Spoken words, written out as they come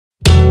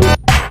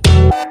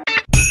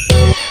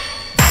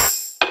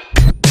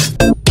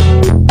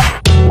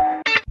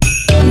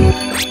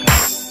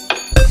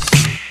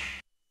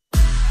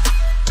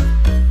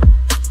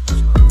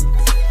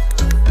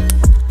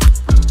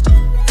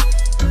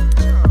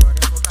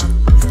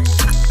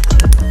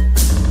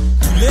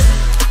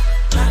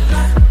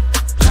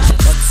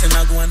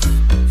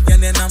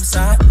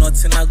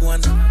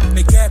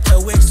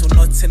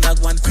want and I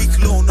want quick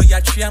loan, no ya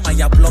tria my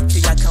ya block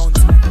your account.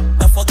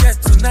 Don't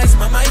forget to nice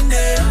my mind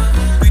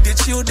we the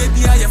chill day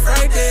be your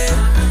Friday.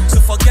 So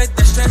forget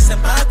the stress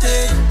and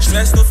party.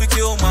 Stress no fi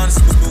kill man.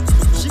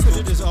 She could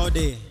do this all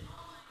day.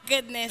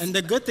 Goodness. And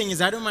the good thing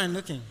is I don't mind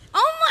looking.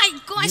 Oh my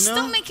gosh, You know?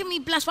 stop making me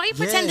blush. Why are you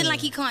pretending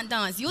like you can't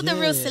dance? You're the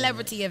real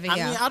celebrity over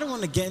here. I mean, I don't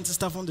want to get into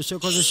stuff on the show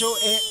because the show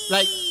ain't,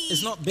 like,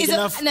 it's not big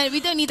enough. No, we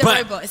don't need a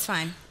robot. It's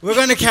fine. We're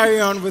going to carry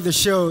on with the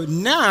show.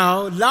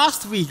 Now,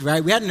 last week,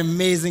 right, we had an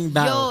amazing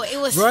battle. Yo, it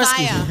was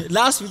fire.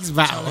 Last week's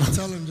battle.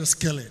 Tell him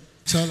just kill it.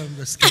 Tell him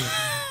just kill it.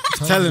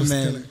 Tell him,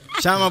 man.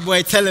 Shout my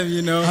boy, tell him,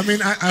 you know. I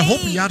mean, I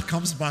hope Yard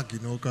comes back, you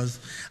know, because,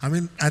 I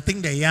mean, I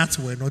think the yards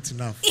were not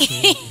enough.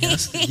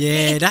 So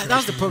yeah,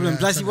 that's the problem.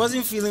 Plus, he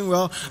wasn't feeling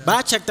well, but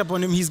I checked up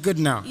on him. He's good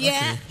now. Yeah.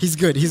 Okay. He's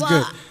good. He's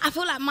good. I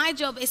feel like my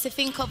job is to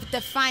think of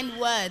the fine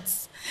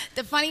words.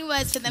 The funny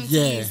words for them to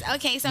use.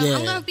 Okay, so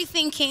I'm going to be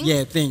thinking.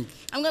 Yeah, think.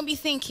 I'm going to be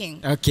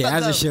thinking. Okay,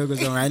 as the show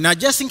goes on, right? Now,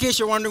 just in case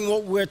you're wondering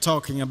what we're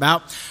talking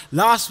about,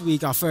 last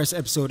week, our first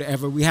episode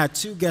ever, we had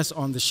 2 guests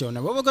on the show.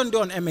 Now, what we're going to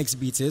do on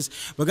MXBEATZ is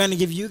we're going to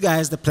give you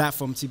guys the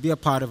platform to be a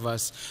part of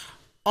us.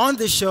 On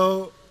the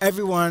show,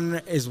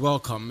 everyone is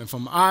welcome,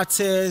 from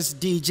artists,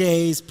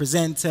 DJs,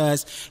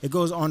 presenters, it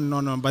goes on and on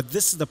and on. But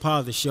this is the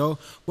part of the show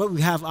where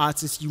we have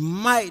artists you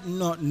might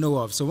not know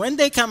of. So when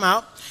they come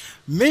out,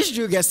 Miss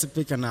Drew gets to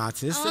pick an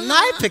artist, and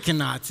I pick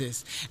an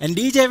artist. And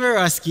DJ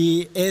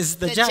Veroski is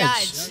the judge.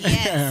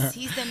 Yes,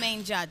 he's the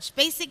main judge.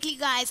 Basically,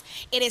 guys,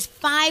 it is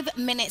 5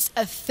 minutes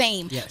of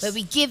fame where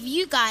we give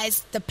you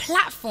guys the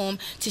platform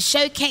to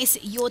showcase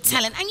your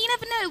talent. And you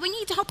never know, when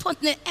you hop on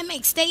the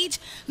MX stage,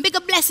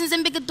 bigger blessings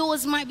and bigger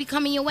doors might be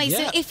coming your way.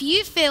 So if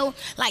you feel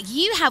like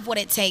you have what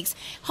it takes,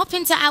 hop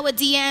into our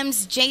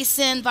DMs,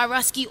 Jason,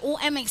 Veroski, or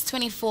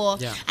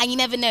MX24, and you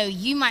never know,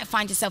 you might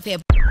find yourself here.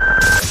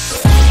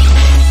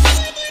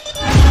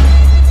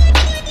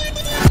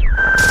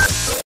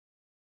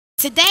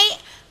 Today,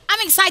 I'm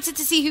excited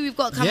to see who we've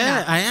got coming up.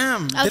 Yeah, I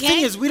am. Okay? The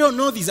thing is, we don't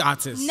know these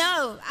artists.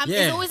 No,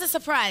 it's always a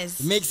surprise.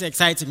 It makes it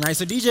exciting, right?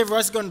 So DJ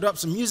Ross is going to drop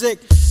some music,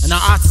 and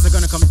our artists are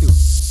going to come through.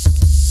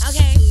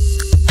 Okay.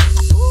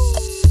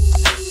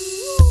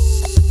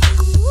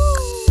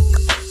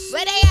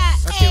 Where they at?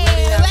 Okay,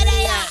 where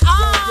they at?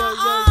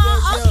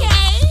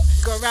 Okay.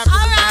 Go rap all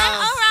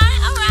right.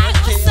 Okay,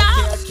 What's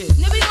up? Okay.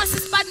 Nobody wants to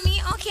spud me?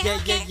 Okay,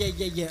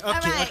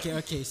 Yeah.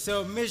 Okay.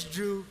 So, Miss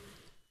Drew,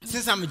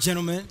 since I'm a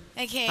gentleman,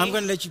 I'm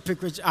going to let you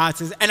pick which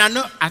artist. And I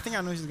think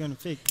I know she's going to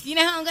pick. You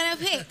know who I'm going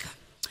to pick?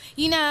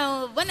 You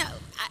know, when I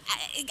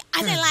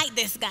didn't like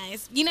this,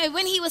 guys. You know,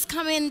 when he was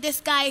coming,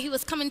 this guy, he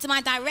was coming to my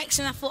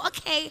direction, I thought,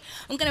 okay,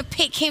 I'm going to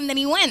pick him, then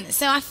he went.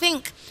 So I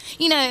think,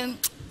 you know,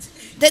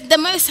 the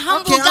most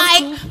humble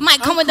guy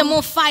might come with the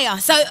more fire.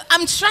 So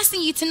I'm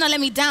trusting you to not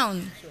let me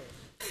down.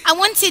 I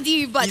wanted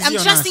you, but I'm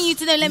trusting you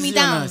to not let me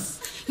down.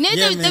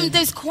 You know,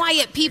 those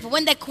quiet people,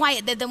 when they're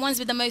quiet, they're the ones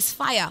with the most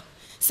fire.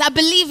 So I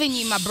believe in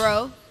you, my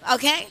bro.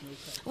 Okay?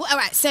 Well, all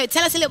right, so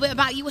tell us a little bit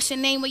about you. What's your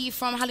name? Where you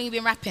from? How long you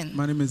been rapping?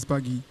 My name is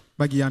Baggy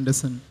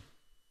Anderson.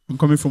 I'm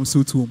coming from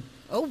Sutum.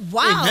 Oh,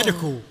 wow. Hey,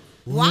 medical.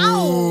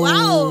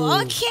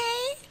 Wow.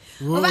 Okay.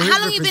 All right, how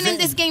long you been in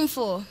this game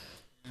for?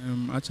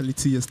 Actually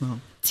 2 years now.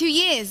 2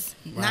 years.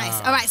 Wow.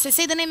 Nice. All right, so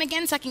say the name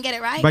again so I can get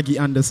it right. Baggy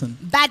Anderson.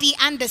 Baggy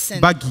Anderson.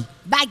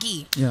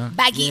 Baggy. Yeah.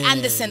 Baggy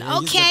Anderson.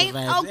 Okay.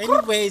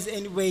 Anyways.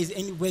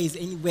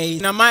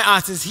 Now, my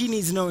artist, he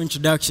needs no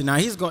introduction. Now,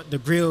 he's got the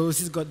grills,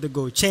 he's got the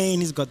gold chain,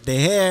 he's got the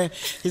hair,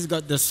 he's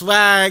got the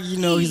swag, you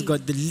know, he's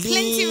got the lean.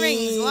 Plenty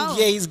rings. Wow.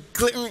 Yeah, he's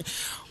glittering.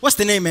 What's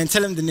the name, man?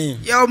 Tell him the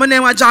name. Yo, my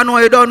name is Jano.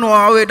 You don't know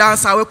how we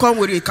dance. I will come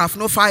with you.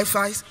 No 5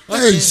 5s.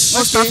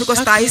 Most African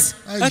styles.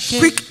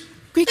 Quick.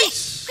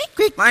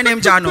 My name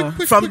is Jano.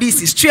 From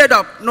DC. Straight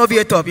up. No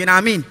beat up. You know what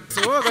I mean?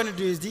 So what we're going to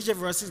do is DJ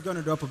Ross is going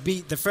to drop a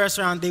beat. The first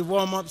round, they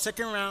warm up.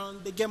 Second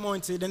round, they get more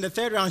into it. Then the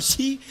third round,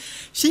 she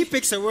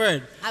picks a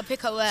word. I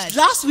pick a word.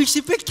 Last week,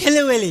 she picked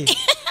Kelly.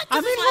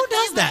 I mean, who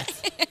does that?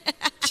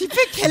 She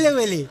picked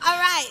Kelly. All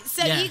right.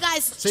 So you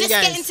guys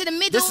get into the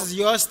middle. This is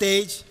your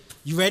stage.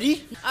 You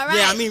ready? All right.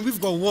 Yeah, I mean,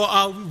 we've got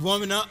water. We're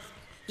warming up.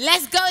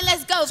 Let's go.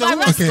 So who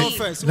wants to go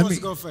first? Who wants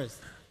to go first?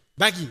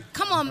 Baggy.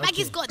 Come on,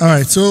 Baggy's got this. All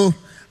right, so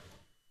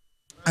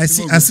I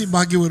see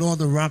Baggy with all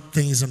the rap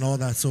things and all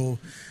that. So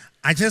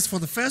for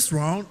the first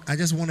round, I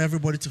just want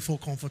everybody to feel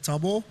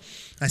comfortable.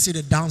 I see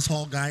the dance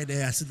hall guy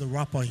there. I see the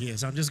rapper here.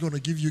 So I'm just going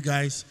to give you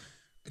guys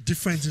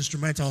different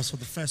instrumentals for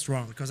the first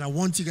round because I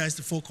want you guys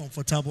to feel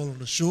comfortable on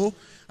the show.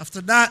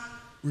 After that,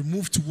 we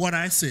move to what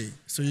I say.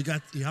 So you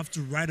have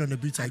to ride on the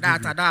beat I give you.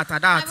 All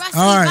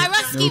right.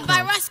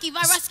 Veroski.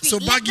 So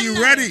Baggy,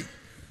 you ready?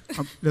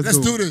 Let's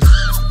do this.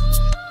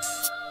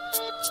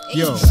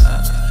 Yo.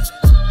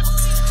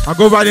 I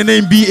go by the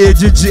name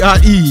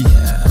B-A-G-G-R-E.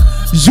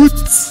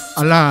 Youth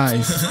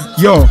alive.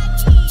 Yo.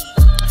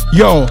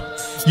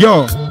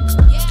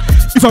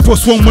 If I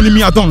post one money,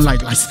 me I don't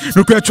like lies.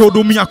 No control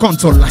do me I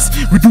control lies.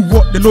 We do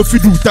what they know if you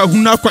do. That who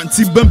now can't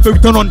see bump we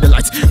turn on the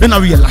lights. Then I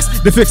realize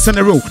the fake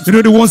scenario. They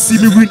know they won't see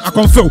me win. I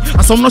can fail.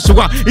 As I'm not sure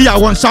why. Yeah, I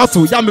want shout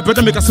to. Yeah, me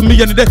better make us a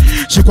million a day.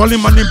 She calling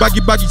my name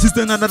Baggy. She's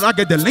saying that I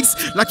get the links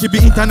like it be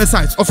internet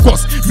sites. Of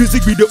course,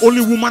 music be the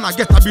only woman I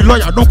get. I be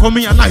lawyer. Don't call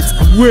me a night.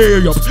 I'm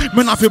way up.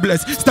 Man, I feel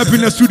blessed. Step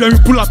in the studio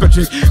and pull up a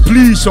trick.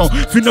 Please, show.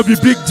 Finna be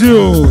big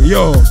deal,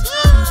 yo.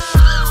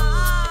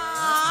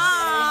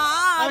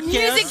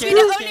 Music be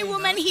the only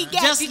woman he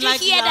gets. Just Did like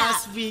you hear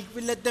last that? week,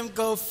 we let them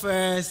go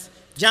first.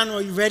 Jano,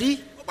 are you ready?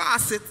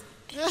 Pass it.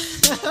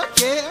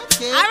 Okay.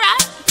 All right.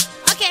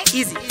 Okay.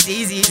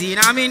 Easy. You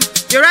know what I mean?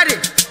 You ready?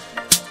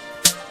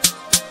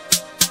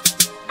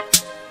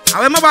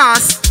 I am my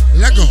boss.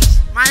 Let go.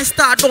 My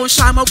star don't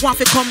shine. My one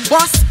fi come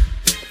boss.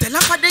 Tell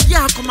her for the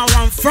girl come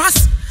around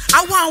frost.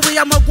 I want we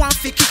am a one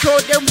fi kick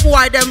out them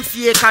boy them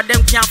fake and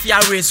them can't fi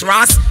a race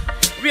ras.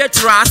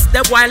 Rate ras,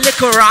 them boy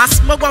liquor ras.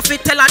 My one fi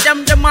tell her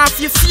them a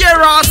fi fear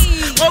ras.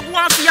 My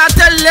one fi a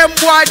tell them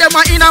boy them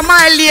a inna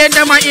my lane,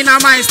 them a inna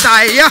my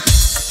style. Yeah.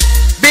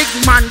 Big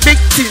man, big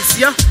things,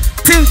 yeah.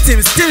 Thin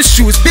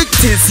shoes, big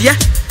things, yeah.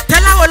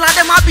 Tell her all of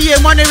them a be a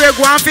money we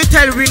go and fi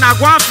tell we na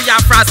go and fi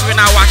a frost we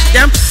na watch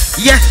them.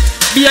 Yeah.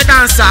 Be a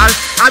dancer,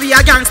 I be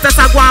a gangster,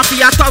 so go and fi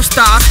a top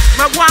star.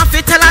 My go and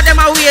fi tell her them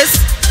a waste.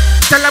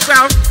 Tell them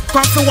girl,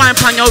 come fi wine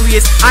pan your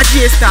waist, a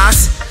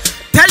J-stars.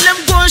 Tell them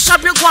go and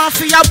shop, you go and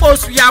fi a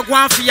boss, we a go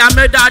and fi a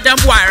murder them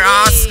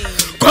wires.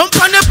 Come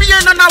pan the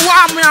pain and a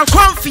warm, me a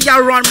come fi a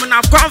run, me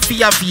a come fi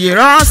a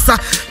virus.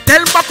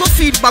 Tell backo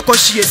feed, backo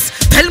chase.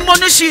 Tell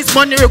money she's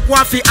money, we go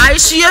and fi I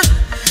share.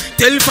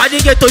 Tell if I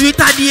get to eat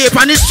a day,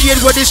 pan the street,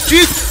 go the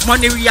street,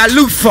 money we a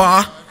look for.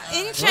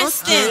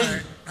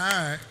 Interesting.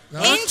 Alright.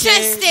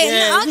 Interesting.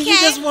 Yeah, Okay. we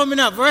just warming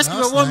up. Rusky,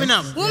 we're warming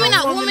up. Warming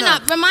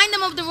up. Remind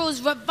them of the rules.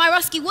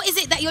 Baroski, what is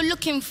it that you're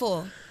looking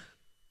for?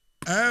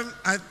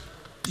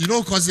 You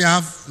know, because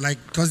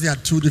they are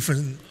two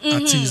different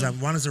artists. And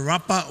one is a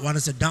rapper, one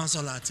is a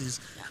dancehall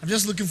artist. I'm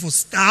just looking for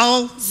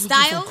style, looking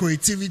for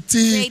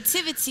creativity.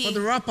 For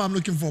the rapper, I'm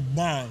looking for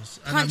bars.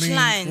 And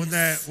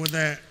Punchlines. with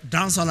the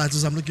dancehall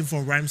artist, I'm looking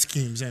for rhyme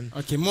schemes. And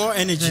Okay, more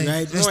energy,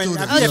 right? let's More do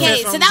energy. that.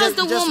 Okay, so that was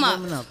the Just warm-up.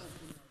 warming up.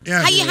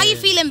 yeah, How you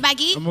feeling,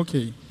 Baggy? I'm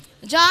okay.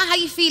 Ja, how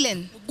you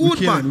feeling?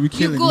 Good man. We You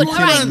killing. good. We All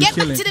right, killing. get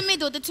We back to killing. the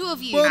middle, the two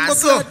of you. Oh my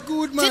so- God,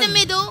 good man. To the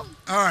middle.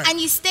 All right. And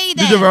you stay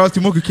DJ there. Virus,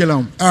 Timo could kill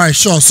him. All right,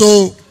 sure.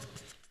 So,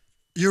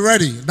 you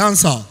ready?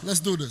 Dancehall.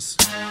 Let's do this.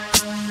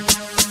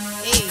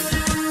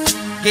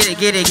 Hey.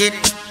 Get it.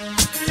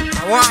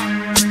 I want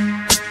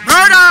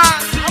murder.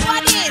 Oh,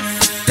 what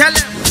is? Tell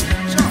them.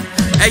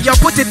 Hey, you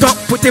put it up,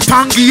 put it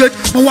on gate.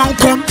 Me want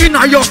come in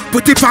a you,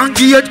 put it on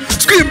gate.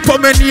 Scream for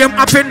me name,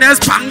 happiness,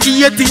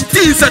 pangate. In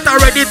T-set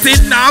already, thing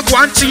now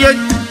go and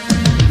change.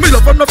 Me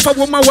love enough for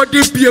woman what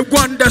they be a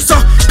one there, so.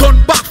 Turn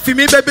back for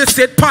me, baby,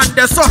 sit pan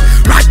there, so.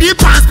 Raddy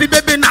pants, me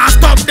baby, now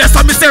stop there,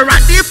 so. Me say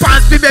raddy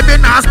pants, me baby,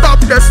 now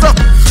stop there, so.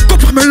 Go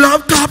for me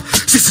laptop,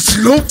 she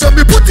love for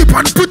me, put it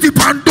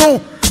pan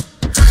down.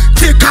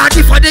 Take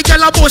cardi for the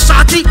girl about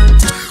shawty.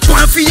 Go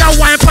and fi a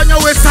wine pan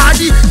your waist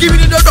hardy. Give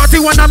me the dirty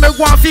one and me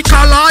go and fi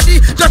call hardy.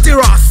 Dirty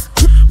Ross.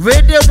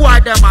 Where the boy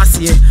them a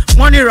say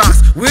money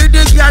Ross. Where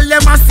the girl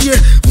them a say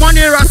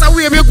money Ross.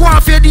 Away me go and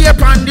fi the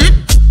pandy.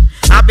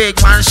 A big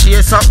man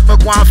chase up. Me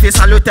go and fi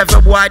salute every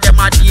boy them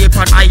a deep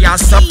and I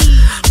ass up.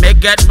 Me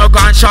get me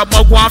gun shop. Me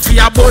go and fi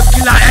a boat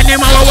killer. Any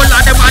man all of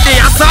them a the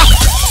ass up.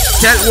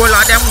 Tell all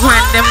of them when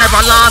them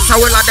never last.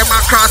 All of them a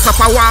cross up.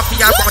 I want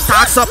fi a go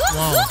tax up.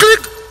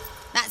 Click.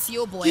 That's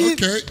your boy.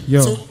 Okay.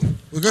 Yo. So,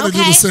 we're going to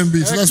do the same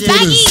beats. Let's do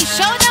Baggy, this.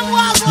 show them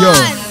what Yo.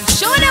 one.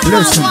 Show them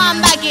Listen. what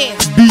one, Baggy.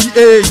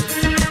 BAGGRE.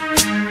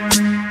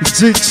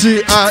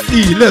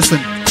 Listen.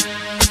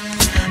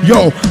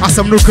 Yo, as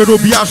I'm looking to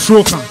be a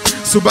stroker.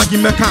 So Baggy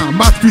Mekan,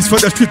 mouthpiece for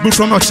the street, move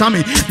from your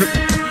chammy.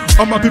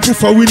 All my people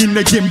for winning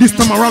the game. This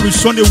time around we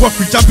show the work.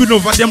 We jumping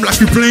over them like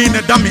we playing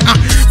a dummy.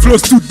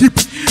 Flows too deep,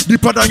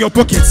 deeper than your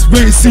pockets.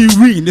 When you see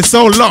win, it's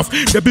all love.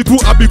 The people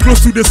I be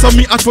close to, they saw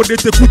me out for the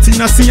tekuti.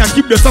 I see I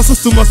keep the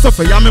success to myself.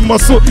 I am a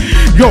muscle.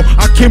 Yo,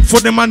 I came for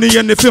the money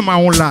and they feel my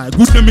own lie.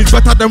 Good name is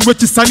better than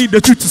riches. I need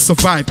the truth to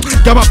survive.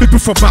 Gather people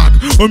for back.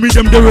 On me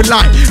them they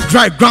rely.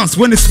 Dry grounds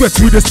when it's sweat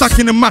with the stack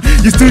in the mat.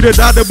 You still the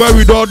other boy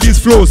with all these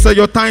flows. Say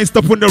your time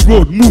stop on the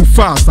road. Move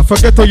fast. I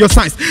forget all your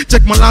signs.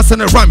 Check my last and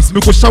the rhymes. Me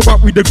go shower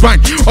up with the grind.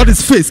 All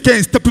this face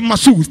can't step in my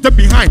shoes. Step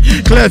behind.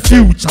 Clear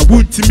future.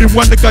 Won't see me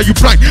one nigga you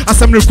blind.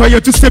 As I'm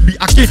required to say be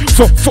I can't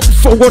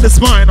for what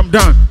is mine. I'm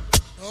done.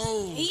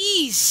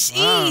 Eesh.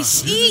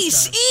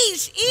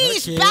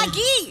 Okay.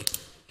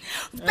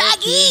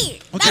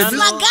 Baggy. Okay, That's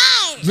my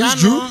guy. Miss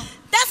Drew,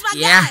 That's my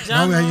Yeah. guy.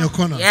 now we're in your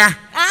corner. Yeah.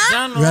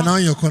 Huh? We are now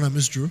in your corner,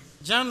 Miss Drew.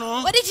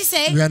 Jano, What did you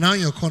say? We are now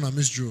in your corner,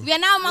 Miss Drew. We are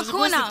now in my you're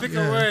supposed corner. to pick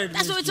a word.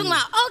 That's what we're talking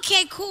about.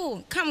 Okay,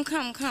 cool. Come.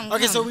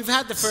 Okay, so we've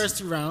had the first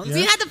two rounds.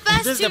 we had the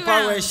first This is two the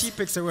part where rounds. she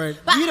picks a word.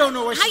 But We don't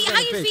know what she's how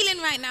gonna you pick.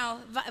 feeling right now,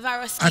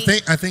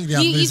 Varoski? I think they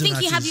are you amazing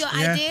think you have your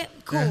artists. idea?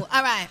 Cool.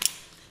 All right.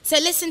 So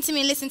listen to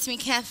me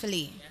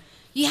carefully.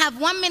 You have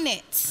 1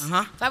 minute.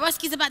 Uh-huh.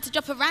 Varoski's about to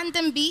drop a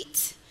random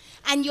beat,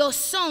 and your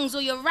songs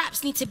or your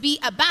raps need to be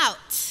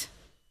about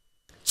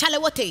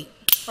Chalewate.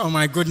 Oh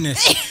my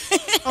goodness.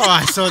 Oh,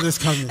 I saw this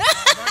coming.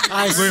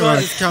 I saw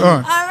this coming.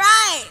 All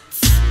right.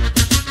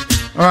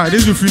 All right,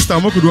 this is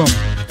freestyle. What could do?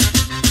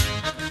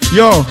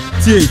 Yo,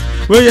 T,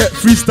 where you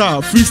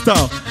freestyle?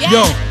 Yeah.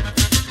 Yo,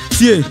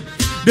 T,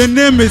 the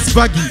name is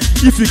Baggy.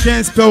 If you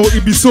can't spell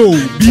it, be so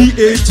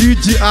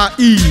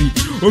BAGGRE.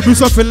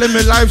 Oduso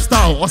Feleme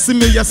lifestyle, or see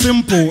me ya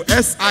simple,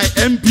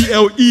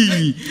 SIMPLE.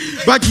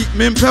 Baggy,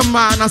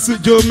 Mempema, Nasu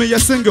Joe me ya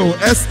single,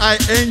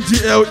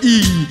 SINGLE.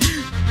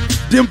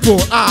 Dimple,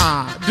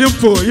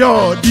 Dimple,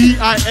 yo,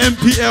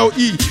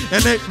 DIMPLE.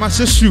 And then my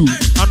shoe,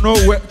 I know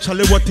where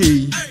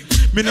Chalewate.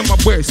 Me and my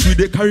boys, we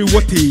they carry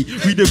what we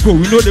they go,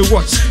 we know they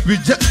watch, we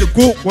just they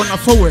go on a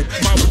forward.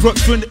 My bro,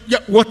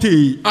 yeah, what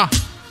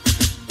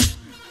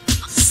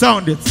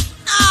sound it.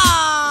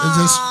 It's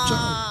just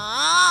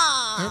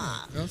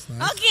that's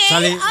nice. Okay.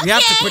 Charlie, we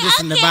have to put this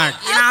in the bag.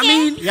 You know what I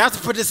mean? You have to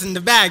put this in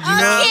the bag, you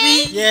know?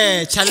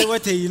 Yeah,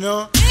 Chalewate, you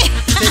know?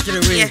 Take it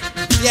away.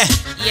 Yeah.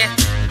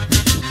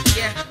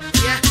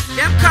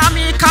 Them come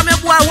me,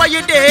 boy, what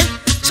you day?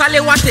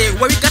 Chalewate,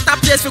 where we got a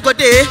place we go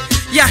there.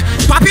 Yeah,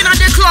 popping on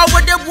the club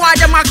with the boy,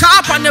 them a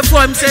cop on the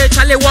phone, say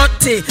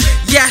Chalewate.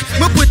 Yeah,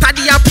 me put a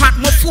the apart,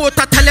 me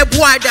photo, tell the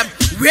boy them,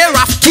 wear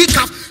off, kick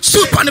off,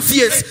 shoot on the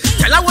face.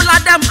 Tell all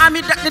of them, I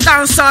mean the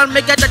dancer,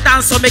 me get the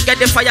dancer, me get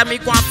the fire, me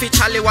go and fit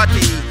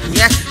Chalewate.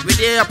 Yeah, we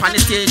there up on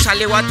the stage,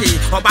 Chalewate.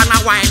 Obana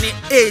whiny,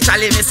 hey,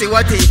 Charlie, me say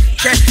what it.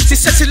 Yeah, she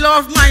said she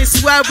love mine,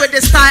 swear with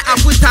the style I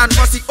put on,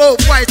 but see, oh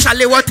boy,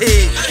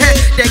 Chalewate. Hey,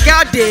 the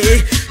girl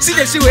day, see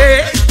the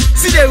way,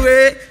 see the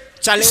way,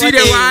 see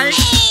the wine.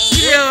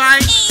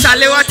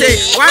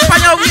 Chalewate, why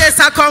pan your waist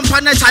a come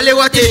pan a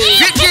Chalewate?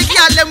 Big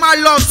girl my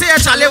love say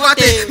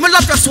Chalewate. Me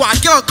love your swag,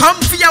 girl come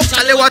for your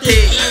Chalewate.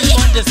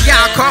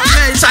 Yeah, come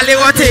man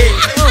Chalewate.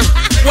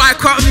 Why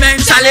come man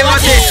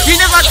Chalewate? You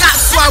never got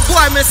swag,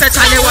 boy me say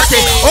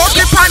Chalewate.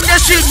 Okay pan the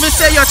street me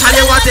say your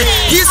Chalewate.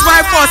 He's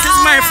my boss, he's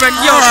my friend,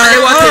 yo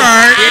Chalewate.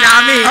 You know what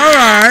I mean?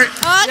 Alright.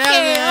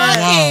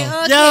 Okay.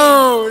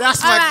 Yo, that's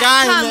my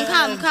guy,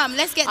 Come.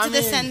 Let's get to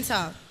the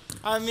center.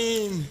 I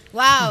mean,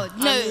 wow.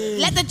 No,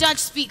 let the judge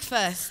speak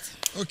first.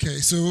 Okay,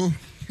 so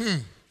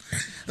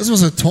this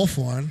was a tough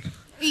one.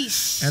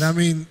 Eesh. And I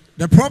mean,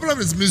 the problem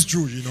is Miss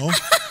Drew, you know?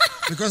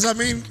 Because I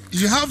mean,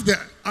 you have the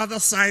other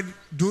side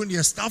doing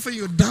your stuff and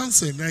you're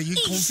dancing, and you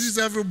confuse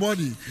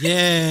everybody.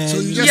 yeah. So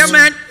you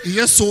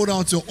just sold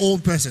out your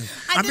own person.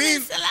 I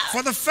mean,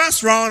 for the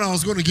first round, I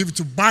was going to give it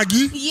to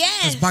Baggy.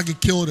 Yes. Because Baggy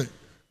killed it.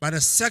 By the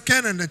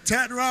second and the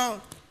third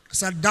round,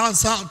 it's a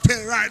dance out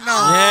there right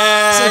now.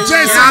 Yeah. So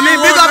Jason, I mean,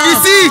 big up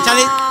DC.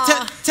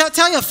 Charlie,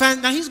 tell your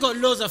fans. Now he's got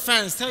loads of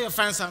fans. Tell your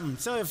fans something.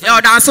 Tell your fans. Yo,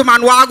 dance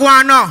man,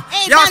 wagwan now.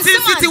 Hey, Yo, dance Sin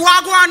City,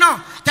 wagwan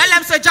now. Tell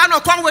them say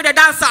Jano come with the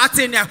dance out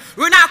in there.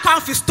 We not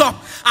come for stop.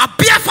 A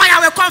beer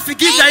fire will come for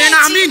give them. You know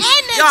what I mean?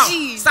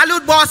 Energy. Yo,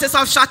 salute bosses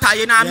of Shatter.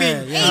 You know what I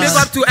mean? Big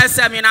up to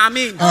SM. You know what I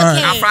mean? Okay.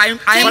 I am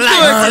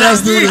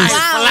let's do this.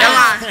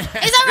 Wow.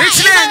 It's all right.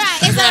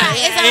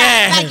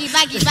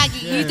 Rich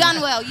Baggy. You done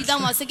well.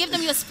 So give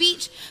them your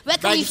speech. Where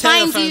can we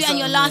find you and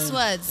your last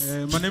words?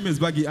 My name is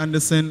Baggy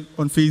Anderson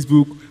on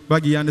Facebook,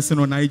 Baggy Anderson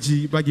on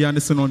IG, Baggy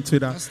Anderson on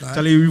Twitter.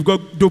 Charlie, we've got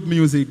dope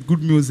music,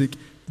 good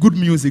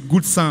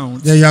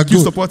sound. Yeah, Keep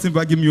good. supporting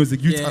Baggy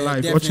music, Youth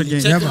Alive. Watch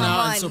again. Check him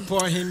out and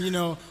support him. You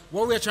know,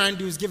 what we're trying to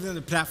do is give them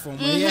the platform.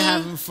 We're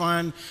having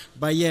fun.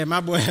 But yeah,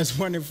 my boy has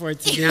won it for it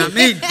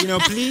today. You know,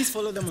 please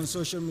follow them on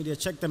social media.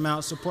 Check them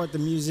out. Support the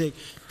music.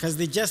 Because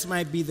they just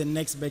might be the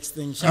next best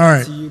thing. Shout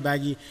out to you,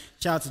 Baggy.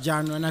 Shout out to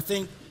John. And I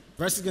think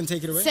Russ is going to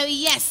take it away. So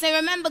yes, so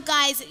remember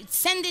guys,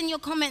 send in your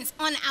comments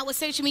on our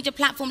social media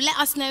platform. Let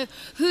us know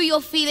who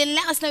you're feeling.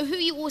 Let us know who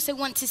you also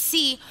want to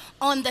see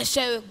on the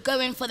show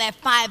going for their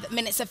 5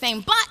 minutes of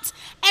fame. But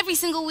every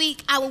single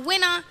week, our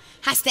winner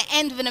has to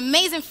end with an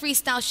amazing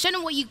freestyle. Show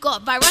them what you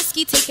got. By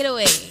Rusky, take it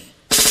away.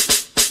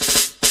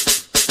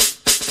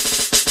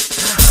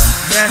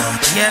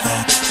 Yeah.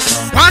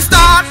 One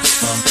start.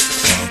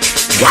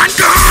 One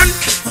gun.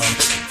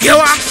 You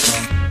are.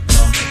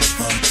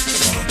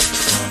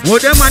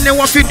 What them man they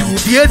want to do,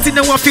 Beatz they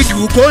want to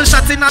do, gun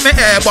shot in my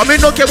hair, but me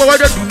no care what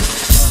they do.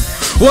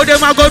 What them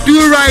I go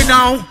do right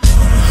now?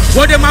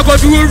 What them I go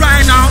do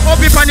right now?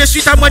 Up on the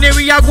street and money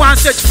we are going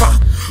to search for.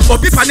 Up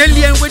on the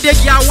lane with the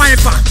gear wine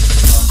for.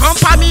 Come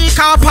for me,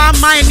 car for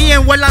my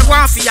name, well I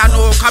want for you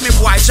know, come in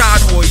boy,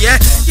 Jano, yeah.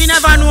 You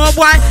never know,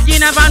 boy, you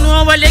never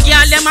know, well the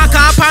girl them a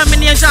car for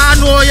me name,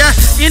 Jano, yeah.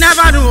 You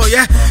never know,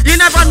 yeah. You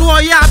never know,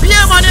 yeah. Be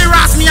a money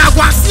ras me, I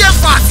go and see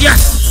fast, yeah.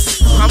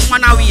 Come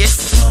on away.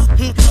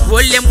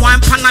 Hold them one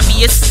pan of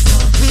base.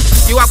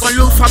 You are gonna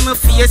look for my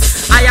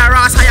face. Higher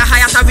ass,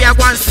 higher, so we are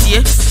going to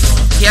see.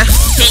 Yeah.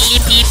 Tell the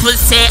people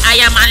say I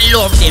am and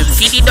love them.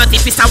 Feed the dirty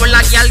piece, I will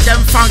like yell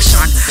them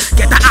function.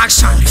 Get the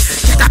action.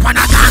 Get up on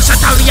the dance,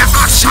 so we are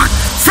action.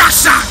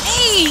 Fresh.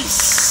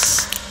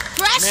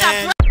 Fresh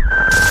up.